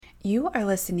You are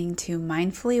listening to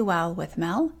Mindfully Well with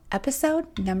Mel,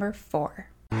 episode number 4.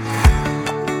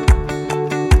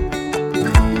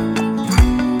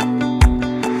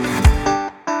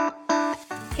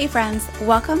 Hey friends,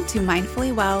 welcome to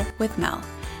Mindfully Well with Mel.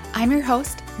 I'm your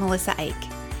host, Melissa Ike.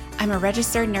 I'm a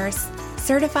registered nurse,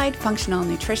 certified functional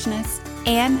nutritionist,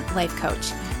 and life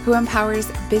coach who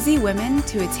empowers busy women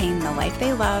to attain the life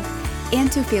they love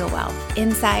and to feel well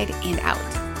inside and out.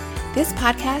 This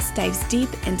podcast dives deep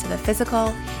into the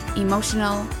physical,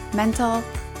 emotional, mental,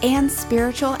 and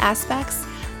spiritual aspects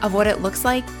of what it looks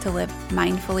like to live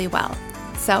mindfully well.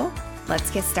 So,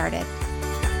 let's get started.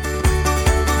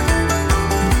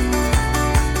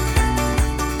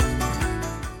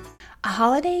 A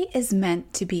holiday is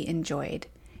meant to be enjoyed,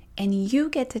 and you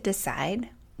get to decide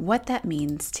what that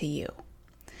means to you.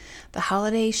 The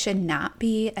holiday should not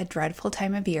be a dreadful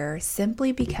time of year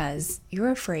simply because you're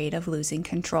afraid of losing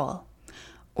control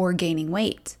or gaining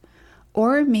weight.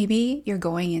 Or maybe you're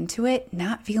going into it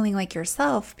not feeling like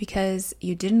yourself because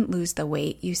you didn't lose the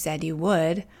weight you said you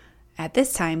would at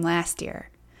this time last year.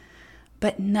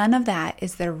 But none of that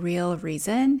is the real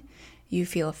reason you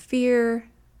feel fear,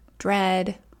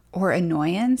 dread, or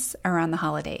annoyance around the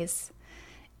holidays.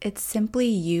 It's simply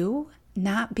you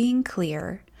not being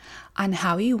clear on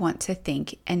how you want to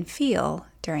think and feel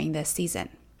during this season.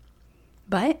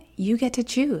 But you get to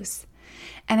choose.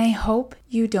 And I hope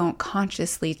you don't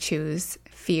consciously choose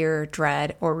fear,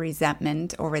 dread, or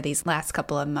resentment over these last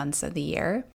couple of months of the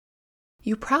year.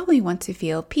 You probably want to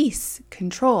feel peace,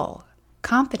 control,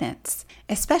 confidence,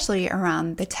 especially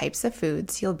around the types of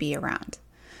foods you'll be around.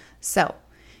 So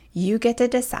you get to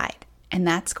decide, and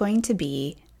that's going to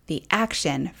be the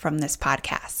action from this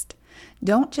podcast.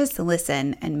 Don't just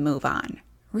listen and move on.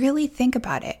 Really think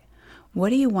about it. What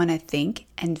do you want to think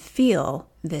and feel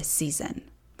this season?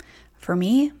 For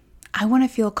me, I want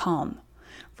to feel calm,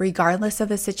 regardless of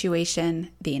the situation,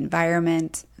 the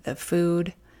environment, the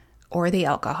food, or the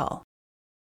alcohol.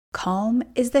 Calm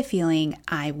is the feeling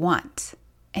I want.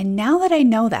 And now that I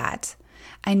know that,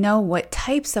 I know what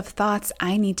types of thoughts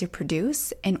I need to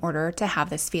produce in order to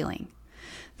have this feeling.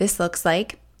 This looks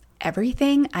like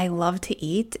everything I love to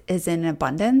eat is in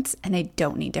abundance and I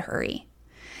don't need to hurry.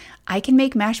 I can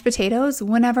make mashed potatoes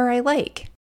whenever I like.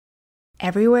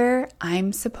 Everywhere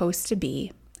I'm supposed to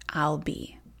be, I'll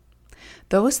be.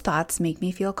 Those thoughts make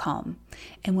me feel calm.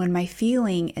 And when my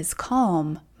feeling is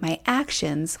calm, my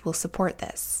actions will support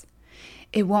this.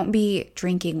 It won't be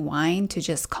drinking wine to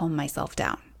just calm myself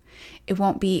down. It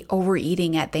won't be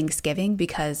overeating at Thanksgiving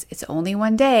because it's only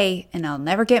one day and I'll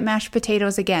never get mashed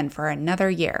potatoes again for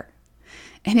another year.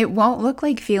 And it won't look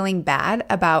like feeling bad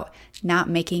about not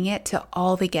making it to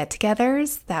all the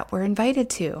get-togethers that we're invited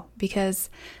to because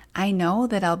I know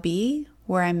that I'll be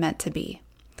where I'm meant to be.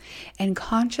 And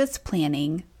conscious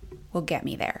planning will get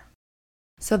me there.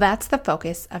 So that's the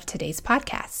focus of today's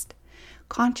podcast.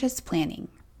 Conscious planning,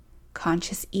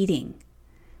 conscious eating,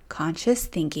 conscious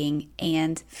thinking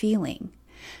and feeling.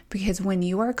 Because when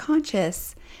you are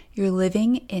conscious, you're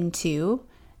living into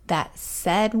that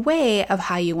said way of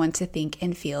how you want to think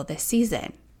and feel this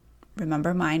season.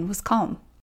 Remember, mine was calm.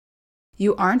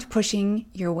 You aren't pushing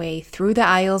your way through the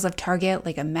aisles of Target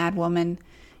like a mad woman.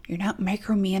 You're not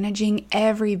micromanaging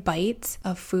every bite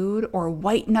of food or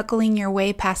white-knuckling your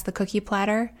way past the cookie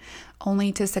platter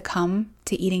only to succumb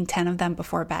to eating 10 of them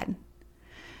before bed.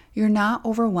 You're not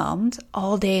overwhelmed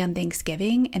all day on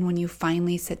Thanksgiving, and when you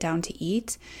finally sit down to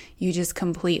eat, you just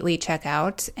completely check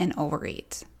out and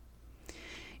overeat.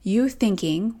 You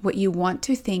thinking what you want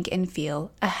to think and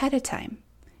feel ahead of time.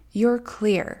 You're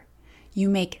clear. You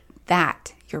make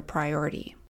that your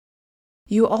priority.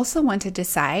 You also want to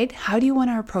decide how do you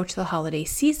want to approach the holiday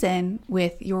season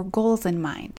with your goals in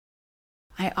mind.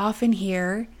 I often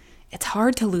hear it's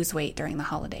hard to lose weight during the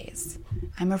holidays.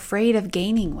 I'm afraid of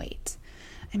gaining weight.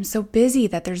 I'm so busy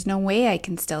that there's no way I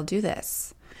can still do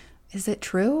this. Is it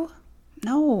true?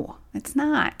 No, it's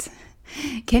not.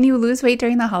 Can you lose weight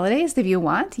during the holidays if you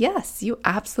want? Yes, you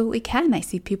absolutely can. I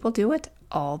see people do it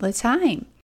all the time.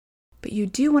 But you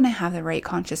do want to have the right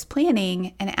conscious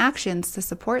planning and actions to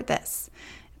support this.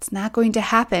 It's not going to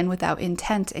happen without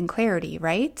intent and clarity,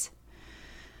 right?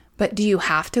 But do you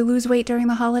have to lose weight during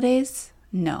the holidays?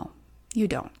 No, you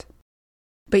don't.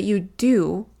 But you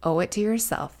do owe it to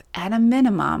yourself at a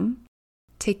minimum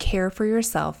to care for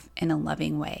yourself in a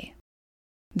loving way.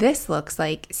 This looks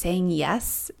like saying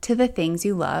yes to the things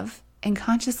you love and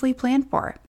consciously plan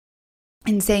for,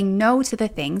 and saying no to the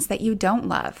things that you don't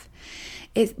love.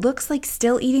 It looks like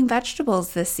still eating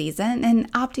vegetables this season and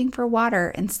opting for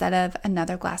water instead of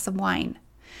another glass of wine.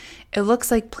 It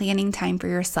looks like planning time for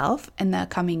yourself in the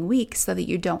coming weeks so that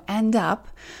you don't end up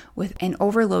with an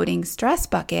overloading stress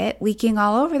bucket leaking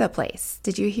all over the place.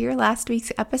 Did you hear last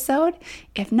week's episode?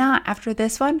 If not, after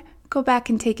this one, go back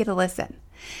and take it a listen.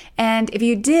 And if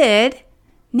you did,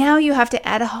 now you have to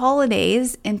add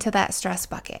holidays into that stress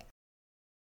bucket.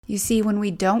 You see, when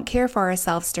we don't care for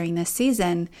ourselves during this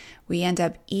season, we end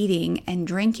up eating and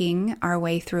drinking our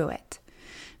way through it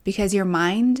because your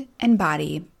mind and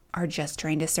body are just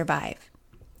trying to survive.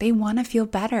 They want to feel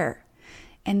better,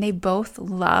 and they both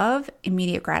love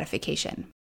immediate gratification.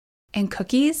 And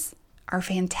cookies are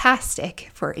fantastic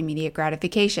for immediate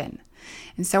gratification.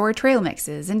 And so are trail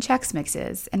mixes and Chex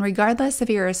Mixes. And regardless if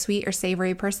you're a sweet or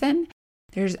savory person,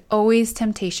 there's always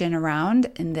temptation around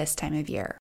in this time of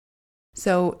year.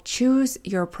 So choose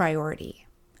your priority.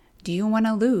 Do you want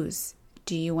to lose?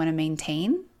 Do you want to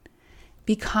maintain?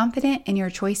 Be confident in your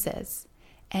choices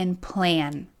and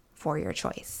plan for your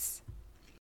choice.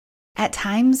 At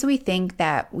times, we think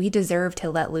that we deserve to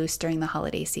let loose during the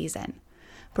holiday season.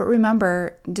 But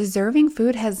remember, deserving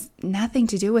food has nothing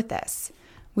to do with this.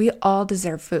 We all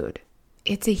deserve food.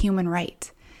 It's a human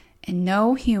right. And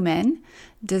no human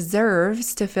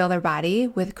deserves to fill their body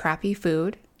with crappy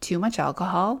food, too much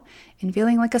alcohol, and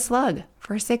feeling like a slug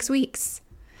for 6 weeks.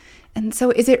 And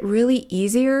so is it really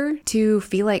easier to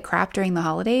feel like crap during the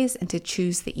holidays and to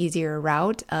choose the easier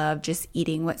route of just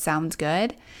eating what sounds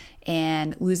good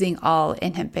and losing all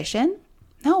inhibition?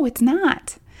 No, it's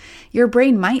not. Your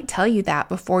brain might tell you that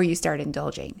before you start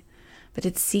indulging, but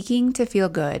it's seeking to feel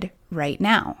good right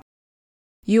now.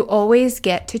 You always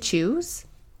get to choose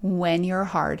when your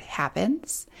hard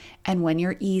happens and when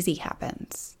your easy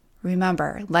happens.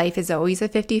 Remember, life is always a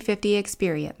 50-50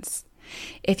 experience.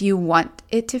 If you want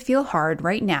it to feel hard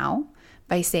right now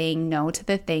by saying no to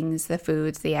the things, the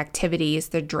foods, the activities,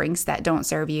 the drinks that don't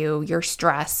serve you, your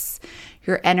stress,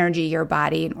 your energy, your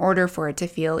body, in order for it to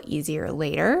feel easier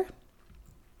later,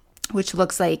 which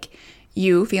looks like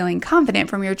you feeling confident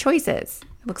from your choices.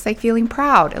 It looks like feeling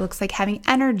proud. It looks like having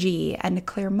energy and a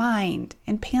clear mind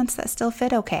and pants that still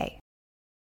fit okay.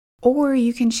 Or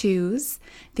you can choose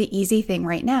the easy thing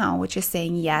right now, which is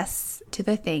saying yes to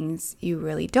the things you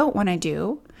really don't want to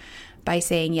do by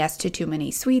saying yes to too many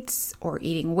sweets or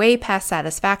eating way past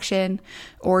satisfaction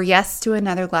or yes to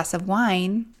another glass of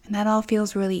wine. And that all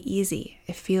feels really easy.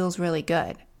 It feels really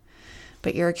good.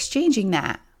 But you're exchanging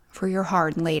that for your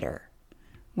hard later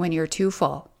when you're too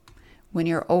full, when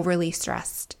you're overly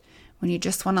stressed, when you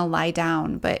just want to lie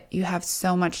down, but you have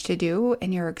so much to do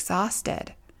and you're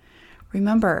exhausted.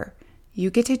 Remember, you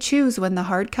get to choose when the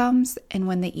hard comes and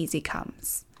when the easy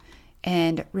comes.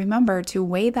 And remember to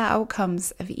weigh the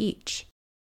outcomes of each.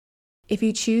 If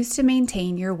you choose to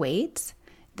maintain your weight,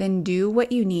 then do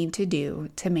what you need to do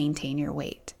to maintain your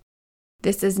weight.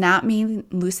 This does not mean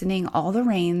loosening all the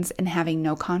reins and having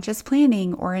no conscious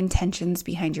planning or intentions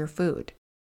behind your food.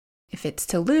 If it's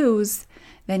to lose,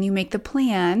 then you make the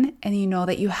plan and you know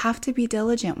that you have to be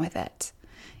diligent with it.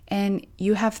 And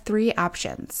you have 3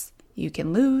 options. You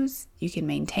can lose, you can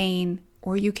maintain,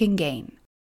 or you can gain.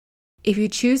 If you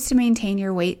choose to maintain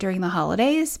your weight during the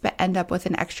holidays but end up with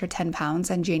an extra 10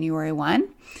 pounds on January 1,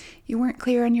 you weren't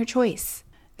clear on your choice.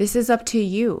 This is up to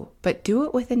you, but do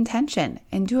it with intention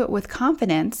and do it with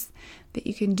confidence that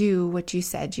you can do what you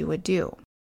said you would do.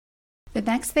 The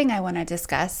next thing I want to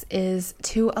discuss is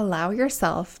to allow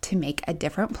yourself to make a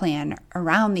different plan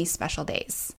around these special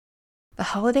days. The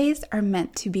holidays are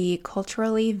meant to be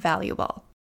culturally valuable.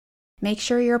 Make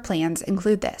sure your plans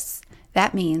include this.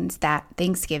 That means that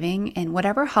Thanksgiving and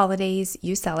whatever holidays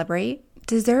you celebrate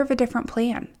deserve a different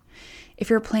plan. If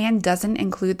your plan doesn't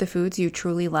include the foods you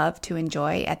truly love to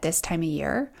enjoy at this time of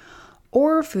year,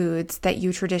 or foods that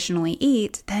you traditionally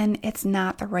eat, then it's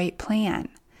not the right plan.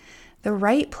 The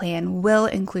right plan will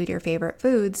include your favorite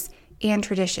foods and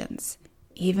traditions,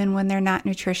 even when they're not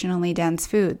nutritionally dense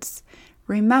foods.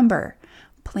 Remember,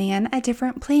 plan a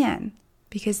different plan.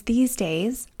 Because these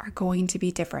days are going to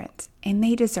be different, and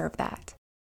they deserve that.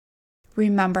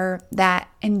 Remember that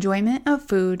enjoyment of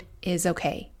food is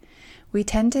okay. We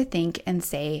tend to think and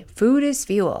say food is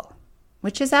fuel,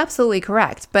 which is absolutely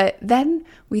correct, but then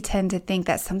we tend to think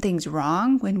that something's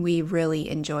wrong when we really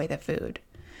enjoy the food.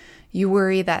 You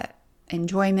worry that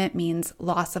enjoyment means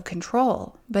loss of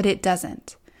control, but it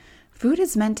doesn't. Food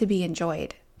is meant to be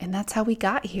enjoyed, and that's how we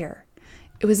got here.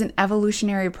 It was an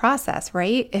evolutionary process,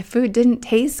 right? If food didn't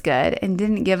taste good and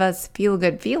didn't give us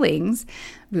feel-good feelings,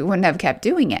 we wouldn't have kept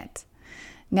doing it.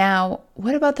 Now,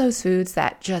 what about those foods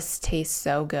that just taste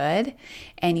so good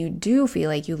and you do feel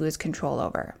like you lose control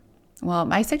over? Well,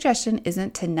 my suggestion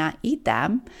isn't to not eat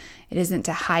them. It isn't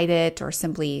to hide it or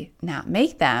simply not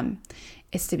make them.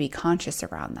 is to be conscious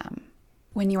around them.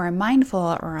 When you are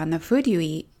mindful around the food you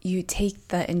eat, you take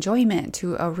the enjoyment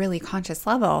to a really conscious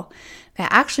level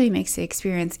that actually makes the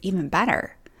experience even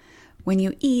better. When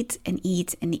you eat and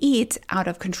eat and eat out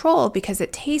of control because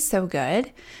it tastes so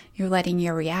good, you're letting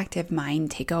your reactive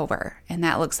mind take over. And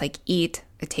that looks like eat,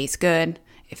 it tastes good,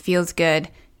 it feels good,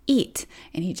 eat,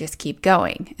 and you just keep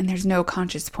going. And there's no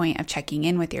conscious point of checking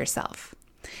in with yourself.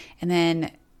 And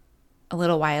then a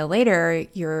little while later,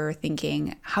 you're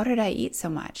thinking, how did I eat so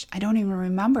much? I don't even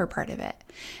remember part of it.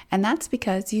 And that's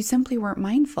because you simply weren't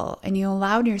mindful and you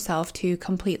allowed yourself to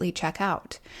completely check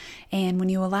out. And when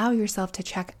you allow yourself to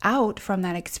check out from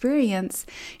that experience,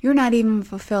 you're not even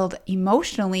fulfilled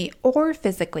emotionally or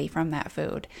physically from that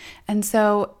food. And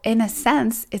so in a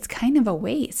sense, it's kind of a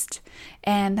waste.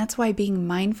 And that's why being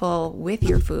mindful with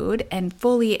your food and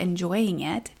fully enjoying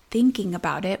it, thinking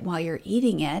about it while you're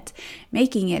eating it,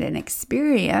 making it an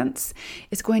experience,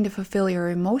 is going to fulfill your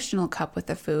emotional cup with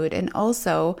the food and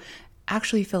also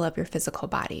actually fill up your physical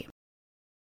body.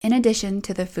 In addition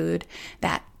to the food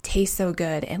that tastes so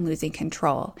good and losing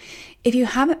control, if you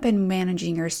haven't been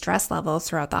managing your stress levels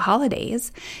throughout the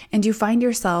holidays and you find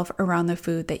yourself around the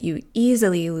food that you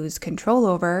easily lose control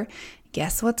over,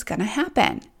 guess what's going to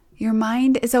happen? Your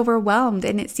mind is overwhelmed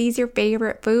and it sees your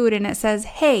favorite food and it says,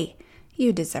 hey,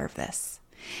 you deserve this.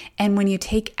 And when you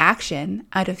take action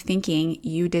out of thinking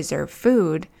you deserve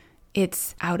food,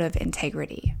 it's out of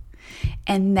integrity.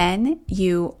 And then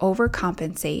you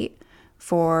overcompensate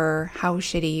for how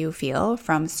shitty you feel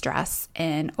from stress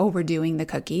and overdoing the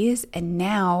cookies. And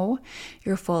now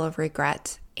you're full of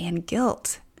regret and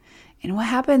guilt. And what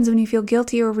happens when you feel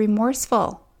guilty or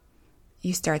remorseful?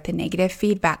 You start the negative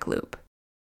feedback loop.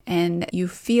 And you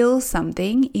feel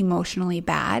something emotionally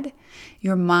bad,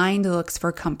 your mind looks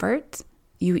for comfort.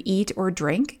 You eat or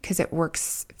drink because it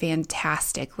works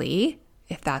fantastically,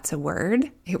 if that's a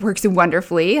word. It works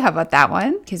wonderfully. How about that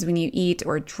one? Because when you eat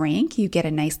or drink, you get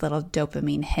a nice little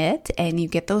dopamine hit and you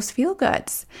get those feel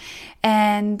goods.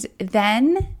 And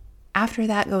then after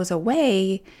that goes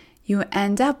away, you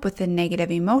end up with the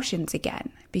negative emotions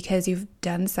again because you've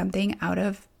done something out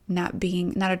of not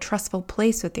a trustful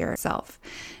place with yourself,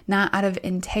 not out of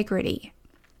integrity.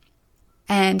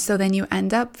 And so then you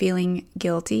end up feeling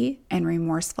guilty and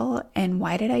remorseful. And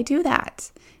why did I do that?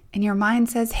 And your mind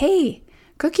says, hey,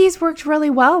 cookies worked really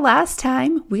well last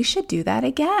time. We should do that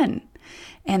again.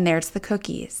 And there's the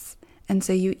cookies. And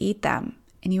so you eat them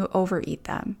and you overeat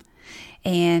them.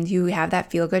 And you have that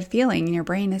feel-good feeling in your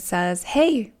brain that says,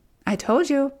 hey, I told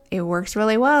you, it works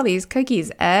really well. These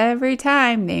cookies, every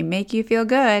time they make you feel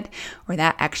good, or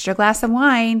that extra glass of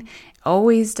wine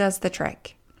always does the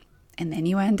trick. And then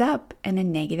you end up in a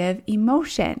negative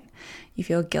emotion. You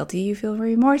feel guilty, you feel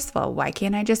remorseful. Why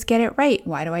can't I just get it right?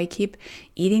 Why do I keep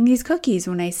eating these cookies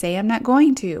when I say I'm not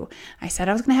going to? I said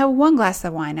I was going to have 1 glass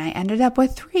of wine. I ended up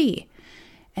with 3.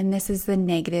 And this is the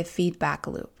negative feedback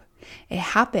loop. It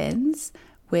happens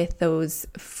with those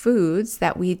foods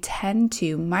that we tend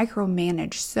to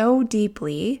micromanage so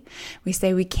deeply. We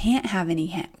say we can't have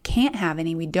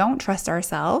any, we don't trust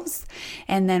ourselves.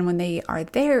 And then when they are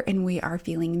there and we are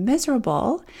feeling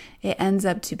miserable, it ends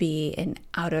up to be an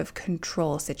out of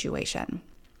control situation.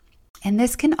 And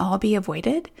this can all be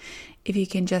avoided if you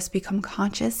can just become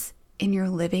conscious in your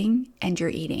living and your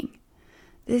eating.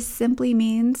 This simply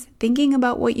means thinking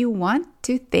about what you want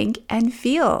to think and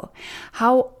feel.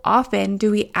 How often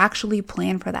do we actually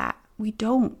plan for that? We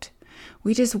don't.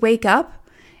 We just wake up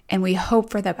and we hope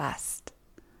for the best.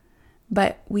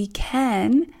 But we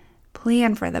can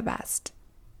plan for the best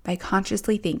by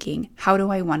consciously thinking, how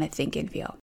do I want to think and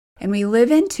feel? And we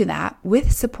live into that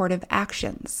with supportive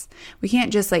actions. We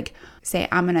can't just say,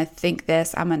 I'm going to think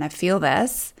this, I'm going to feel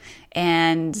this,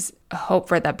 and hope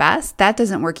for the best. That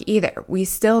doesn't work either. We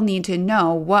still need to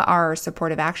know what are our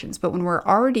supportive actions. But when we're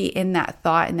already in that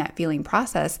thought and that feeling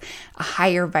process, a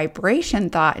higher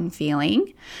vibration thought and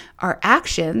feeling, our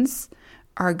actions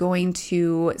are going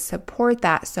to support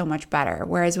that so much better.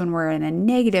 Whereas when we're in a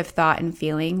negative thought and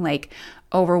feeling like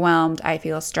overwhelmed, I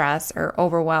feel stress, or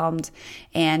overwhelmed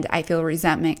and I feel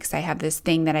resentment because I have this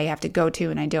thing that I have to go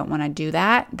to and I don't want to do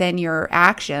that, then your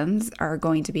actions are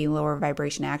going to be lower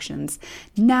vibration actions,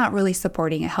 not really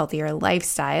supporting a healthier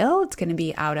lifestyle. It's going to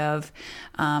be out of,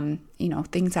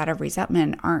 things out of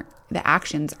resentment the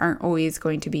actions aren't always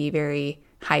going to be very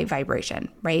high vibration,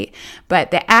 right?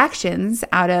 But the actions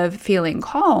out of feeling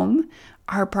calm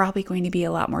are probably going to be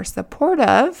a lot more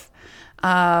supportive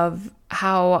of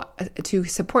how to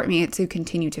support me to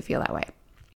continue to feel that way.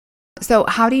 So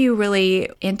how do you really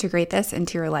integrate this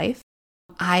into your life?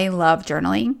 I love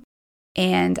journaling.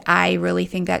 And I really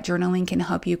think that journaling can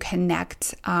help you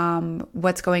connect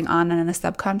what's going on a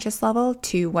subconscious level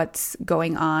to what's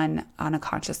going on a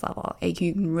conscious level.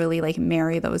 You can really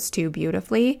marry those two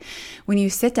beautifully when you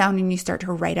sit down and you start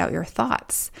to write out your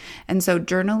thoughts. And so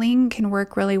journaling can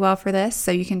work really well for this.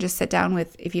 So you can just sit down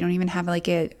with, if you don't even have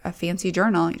a fancy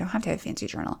journal, you don't have to have a fancy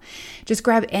journal. Just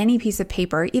grab any piece of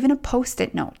paper, even a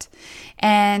Post-it note,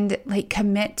 and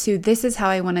commit to, this is how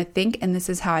I want to think and this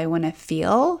is how I want to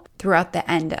feel throughout the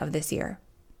end of this year.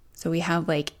 So we have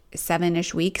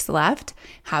 7-ish weeks left.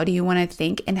 How do you want to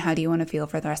think and how do you want to feel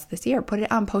for the rest of this year? Put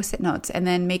it on Post-it notes and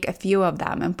then make a few of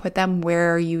them and put them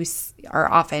where you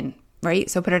are often, right?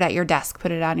 So put it at your desk,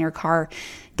 put it on your car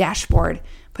dashboard,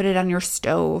 put it on your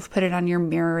stove, put it on your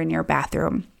mirror in your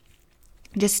bathroom.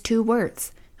 Just 2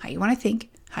 words, how you want to think,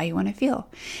 how you want to feel.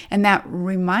 And that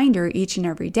reminder each and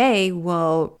every day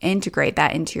will integrate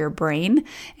that into your brain,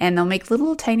 and they'll make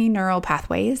little tiny neural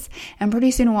pathways. And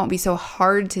pretty soon it won't be so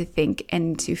hard to think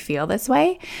and to feel this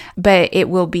way, but it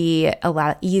will be a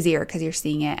lot easier because you're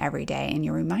seeing it every day and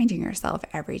you're reminding yourself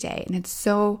every day. And it's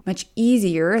so much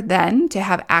easier then to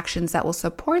have actions that will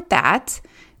support that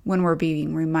when we're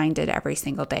being reminded every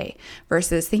single day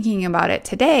versus thinking about it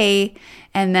today.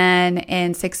 And then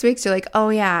in 6 weeks, you're like, oh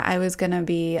yeah, I was going to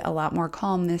be a lot more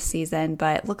calm this season,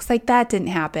 but looks like that didn't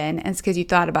happen. And it's because you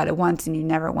thought about it once and you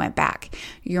never went back.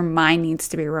 Your mind needs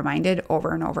to be reminded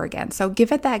over and over again. So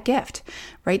give it that gift.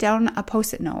 Write down a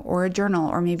Post-it note or a journal,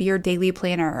 or maybe your daily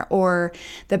planner or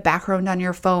the background on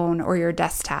your phone or your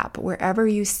desktop. Wherever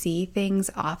you see things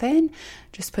often,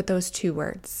 just put those 2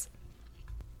 words.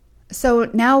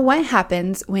 So now what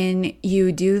happens when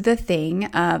you do the thing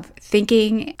of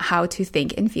thinking how to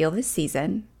think and feel this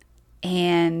season,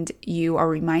 and you are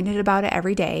reminded about it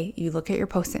every day? You look at your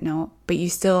Post-it note, but you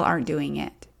still aren't doing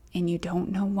it, and you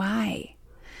don't know why.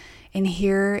 And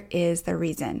here is the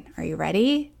reason. Are you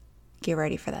ready? Get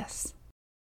ready for this.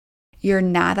 You're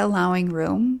not allowing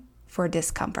room for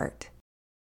discomfort.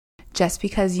 Just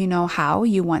because you know how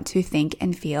you want to think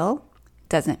and feel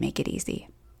doesn't make it easy.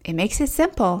 It makes it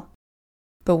simple.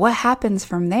 But what happens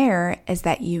from there is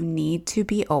that you need to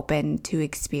be open to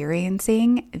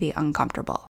experiencing the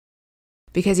uncomfortable.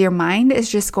 Because your mind is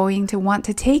just going to want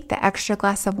to take the extra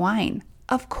glass of wine.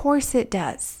 Of course it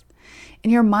does.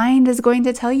 And your mind is going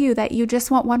to tell you that you just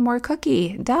want one more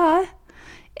cookie. Duh.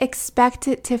 Expect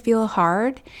it to feel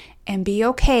hard and be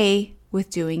okay with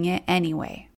doing it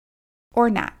anyway. Or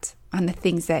not on the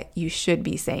things that you should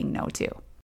be saying no to.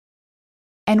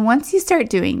 And once you start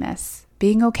doing this,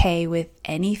 being okay with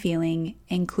any feeling,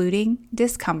 including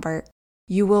discomfort,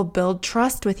 you will build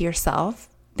trust with yourself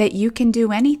that you can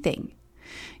do anything.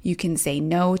 You can say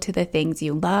no to the things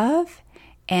you love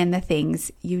and the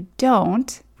things you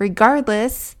don't,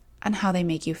 regardless on how they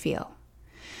make you feel.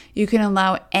 You can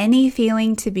allow any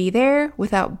feeling to be there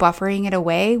without buffering it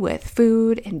away with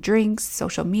food and drinks,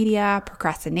 social media,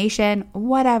 procrastination,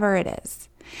 whatever it is.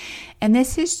 And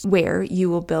this is where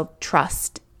you will build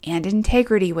trust and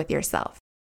integrity with yourself.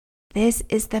 This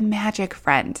is the magic,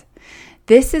 friend.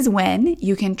 This is when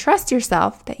you can trust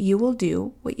yourself that you will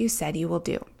do what you said you will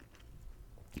do.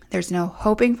 There's no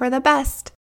hoping for the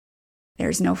best.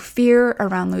 There's no fear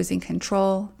around losing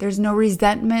control. There's no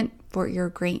resentment for your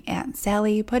great Aunt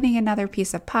Sally putting another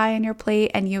piece of pie on your plate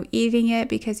and you eating it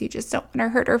because you just don't want to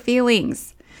hurt her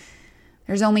feelings.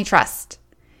 There's only trust.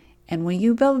 And when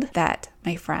you build that,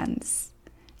 my friends,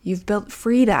 you've built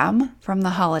freedom from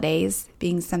the holidays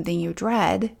being something you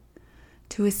dread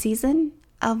to a season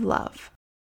of love.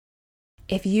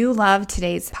 If you love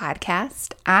today's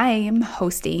podcast, I am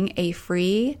hosting a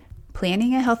free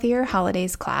Planning a Healthier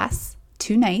Holidays class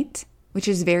tonight, which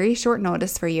is very short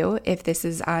notice for you if this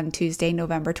is on Tuesday,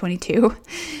 November 22.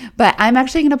 But I'm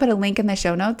actually going to put a link in the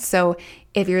show notes. So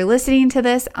if you're listening to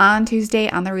this on Tuesday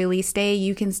on the release day,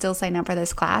 you can still sign up for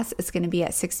this class. It's going to be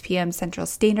at 6 p.m. Central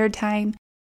Standard Time.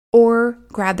 Or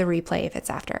grab the replay if it's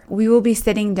after. We will be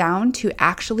sitting down to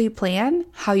actually plan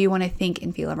how you want to think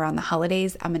and feel around the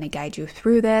holidays. I'm going to guide you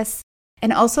through this.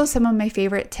 And also some of my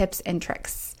favorite tips and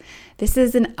tricks. This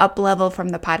is an up level from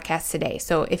the podcast today.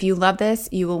 So if you love this,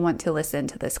 you will want to listen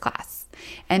to this class.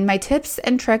 And my tips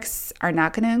and tricks are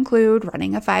not going to include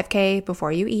running a 5K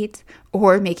before you eat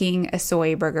or making a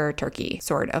soy burger turkey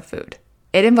sort of food.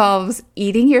 It involves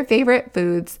eating your favorite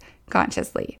foods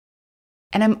consciously.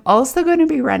 And I'm also going to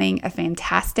be running a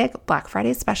fantastic Black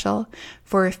Friday special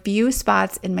for a few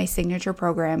spots in my signature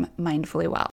program, Mindfully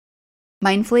Well.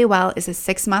 Mindfully Well is a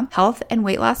 6-month health and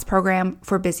weight loss program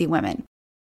for busy women.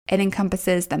 It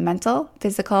encompasses the mental,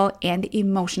 physical, and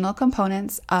emotional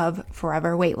components of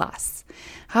forever weight loss.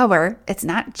 However, it's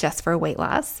not just for weight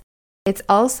loss. It's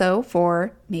also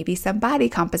for maybe some body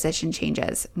composition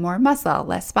changes, more muscle,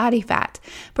 less body fat,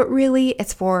 but really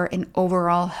it's for an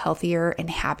overall healthier and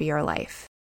happier life.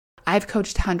 I've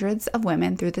coached hundreds of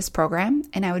women through this program,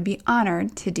 and I would be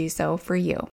honored to do so for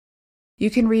you. You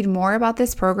can read more about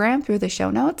this program through the show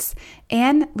notes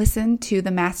and listen to the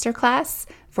masterclass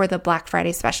for the Black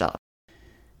Friday special.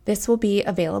 This will be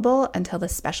available until the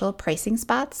special pricing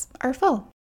spots are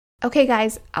full. Okay,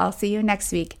 guys, I'll see you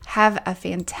next week. Have a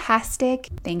fantastic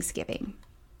Thanksgiving.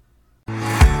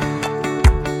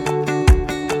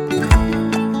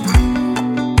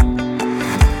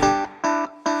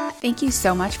 Thank you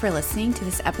so much for listening to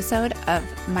this episode of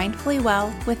Mindfully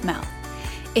Well with Mel.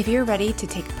 If you're ready to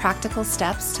take practical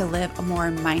steps to live a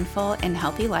more mindful and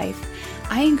healthy life,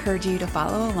 I encourage you to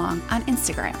follow along on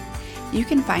Instagram. You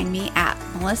can find me at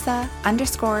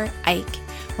Melissa_Ike,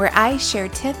 where I share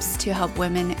tips to help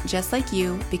women just like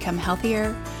you become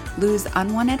healthier, lose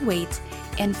unwanted weight,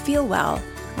 and feel well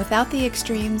without the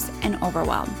extremes and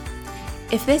overwhelm.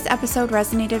 If this episode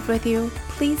resonated with you,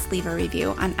 please leave a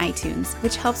review on iTunes,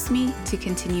 which helps me to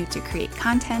continue to create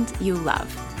content you love.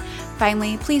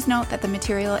 Finally, please note that the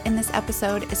material in this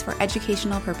episode is for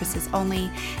educational purposes only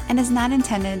and is not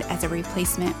intended as a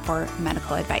replacement for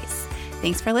medical advice.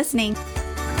 Thanks for listening.